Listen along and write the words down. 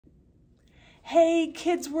Hey,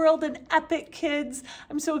 Kids World and Epic Kids.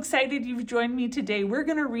 I'm so excited you've joined me today. We're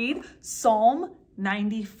going to read Psalm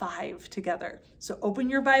 95 together. So open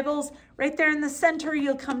your Bibles. Right there in the center,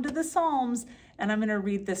 you'll come to the Psalms, and I'm going to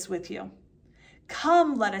read this with you.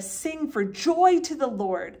 Come, let us sing for joy to the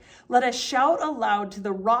Lord. Let us shout aloud to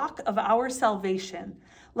the rock of our salvation.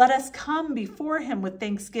 Let us come before him with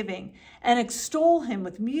thanksgiving and extol him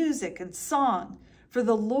with music and song. For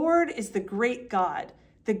the Lord is the great God,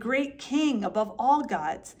 the great King above all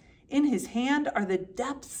gods. In his hand are the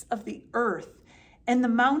depths of the earth, and the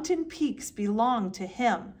mountain peaks belong to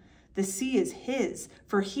him. The sea is his,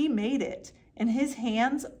 for he made it, and his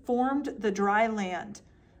hands formed the dry land.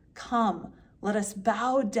 Come, let us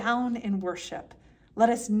bow down in worship.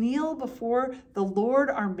 Let us kneel before the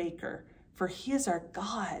Lord our Maker, for he is our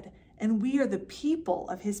God, and we are the people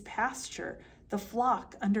of his pasture, the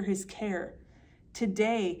flock under his care.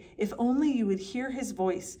 Today, if only you would hear his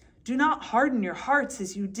voice, do not harden your hearts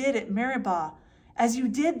as you did at Meribah, as you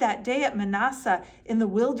did that day at Manasseh in the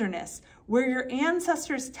wilderness, where your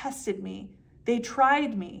ancestors tested me. They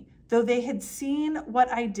tried me, though they had seen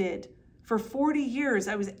what I did. For 40 years,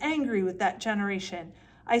 I was angry with that generation.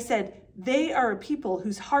 I said, they are a people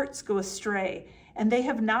whose hearts go astray, and they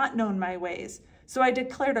have not known my ways. So I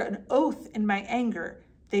declared an oath in my anger.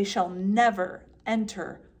 They shall never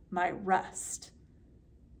enter my rest.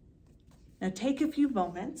 Now take a few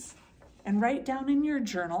moments and write down in your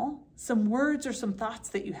journal some words or some thoughts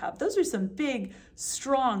that you have. Those are some big,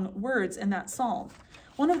 strong words in that psalm.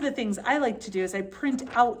 One of the things I like to do is I print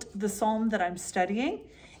out the psalm that I'm studying,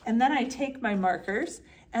 and then I take my markers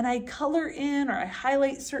and I color in or I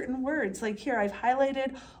highlight certain words. Like here, I've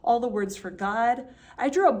highlighted all the words for God. I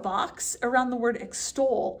drew a box around the word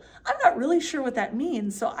extol. I'm not really sure what that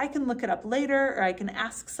means, so I can look it up later, or I can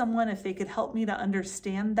ask someone if they could help me to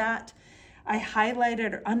understand that. I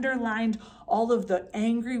highlighted or underlined all of the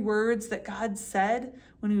angry words that God said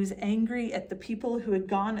when he was angry at the people who had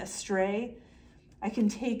gone astray. I can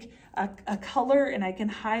take a color and I can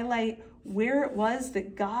highlight where it was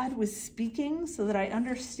that God was speaking so that I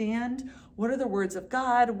understand what are the words of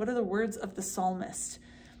God, what are the words of the psalmist.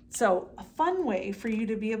 So a fun way for you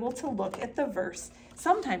to be able to look at the verse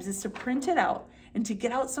sometimes is to print it out and to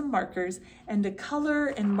get out some markers and to color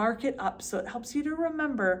and mark it up so it helps you to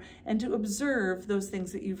remember and to observe those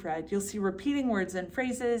things that you've read. You'll see repeating words and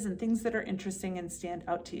phrases and things that are interesting and stand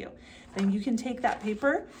out to you. Then you can take that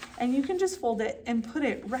paper and you can just fold it and put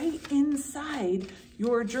it right inside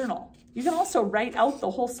your journal. You can also write out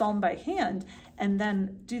the whole psalm by hand and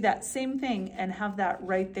then do that same thing and have that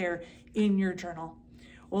right there in your journal.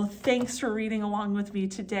 Well, thanks for reading along with me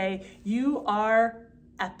today. You are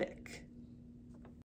epic.